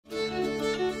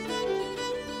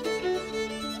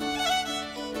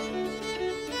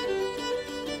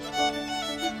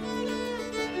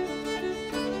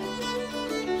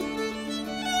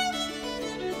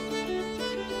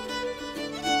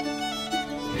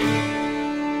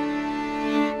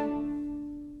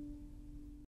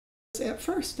at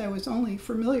first I was only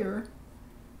familiar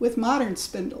with modern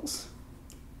spindles.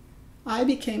 I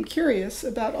became curious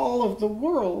about all of the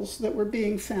whorls that were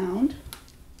being found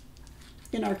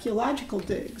in archaeological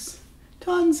digs.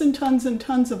 Tons and tons and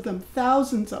tons of them,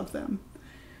 thousands of them.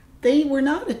 They were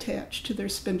not attached to their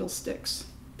spindle sticks.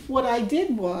 What I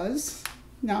did was,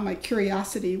 now my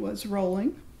curiosity was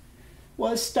rolling,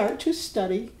 was start to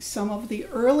study some of the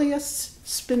earliest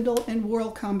spindle and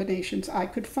whorl combinations I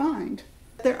could find.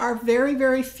 There are very,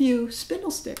 very few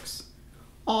spindle sticks.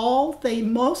 All they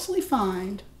mostly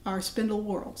find are spindle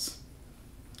whorls.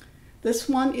 This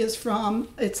one is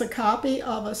it's a copy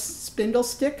of a spindle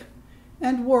stick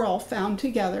and whorl found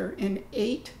together in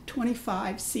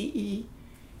 825 CE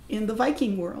in the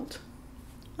Viking world.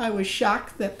 I was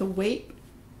shocked that the weight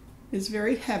is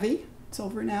very heavy. It's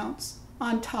over an ounce.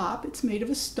 On top, it's made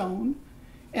of a stone,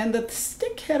 and the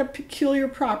stick had a peculiar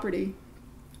property.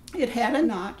 It had a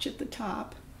notch at the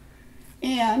top,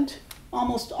 and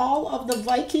almost all of the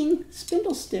Viking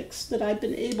spindle sticks that I've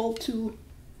been able to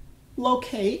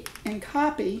locate and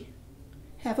copy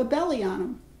have a belly on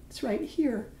them. It's right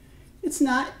here. It's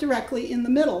not directly in the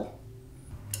middle.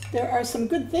 There are some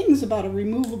good things about a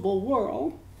removable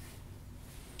whorl.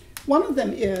 One of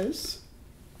them is,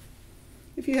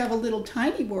 if you have a little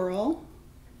tiny whorl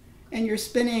and you're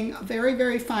spinning a very,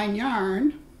 very fine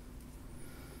yarn,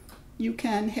 you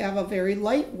can have a very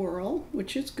light whorl,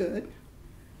 which is good,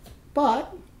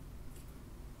 but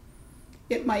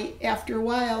it might, after a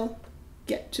while,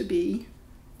 get to be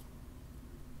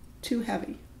too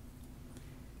heavy.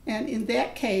 And in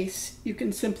that case, you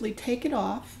can simply take it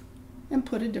off and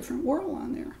put a different whorl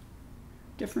on there,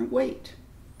 different weight.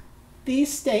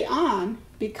 These stay on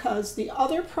because the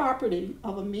other property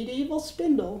of a medieval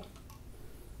spindle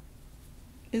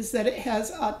is that it has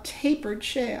a tapered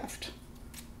shaft.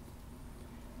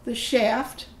 The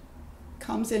shaft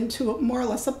comes into more or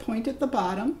less a point at the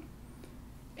bottom,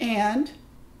 and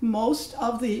most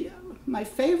of my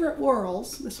favorite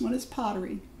whorls, this one is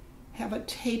pottery, have a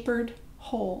tapered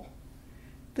hole.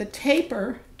 The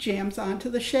taper jams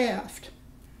onto the shaft,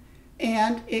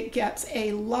 and it gets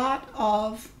a lot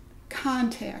of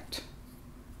contact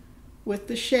with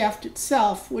the shaft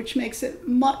itself, which makes it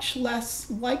much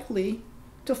less likely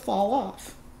to fall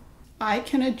off. I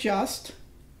can adjust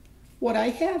what I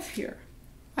have here.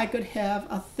 I could have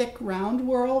a thick round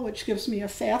whorl, which gives me a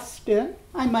fast spin.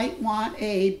 I might want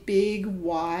a big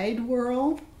wide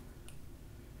whorl,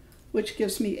 which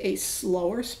gives me a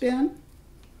slower spin.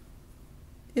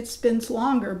 It spins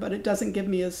longer, but it doesn't give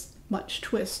me as much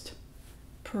twist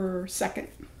per second.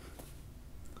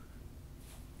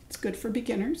 It's good for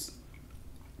beginners,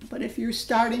 but if you're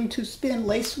starting to spin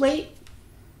lace weight,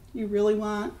 you really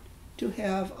want to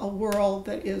have a whorl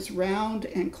that is round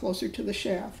and closer to the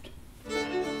shaft.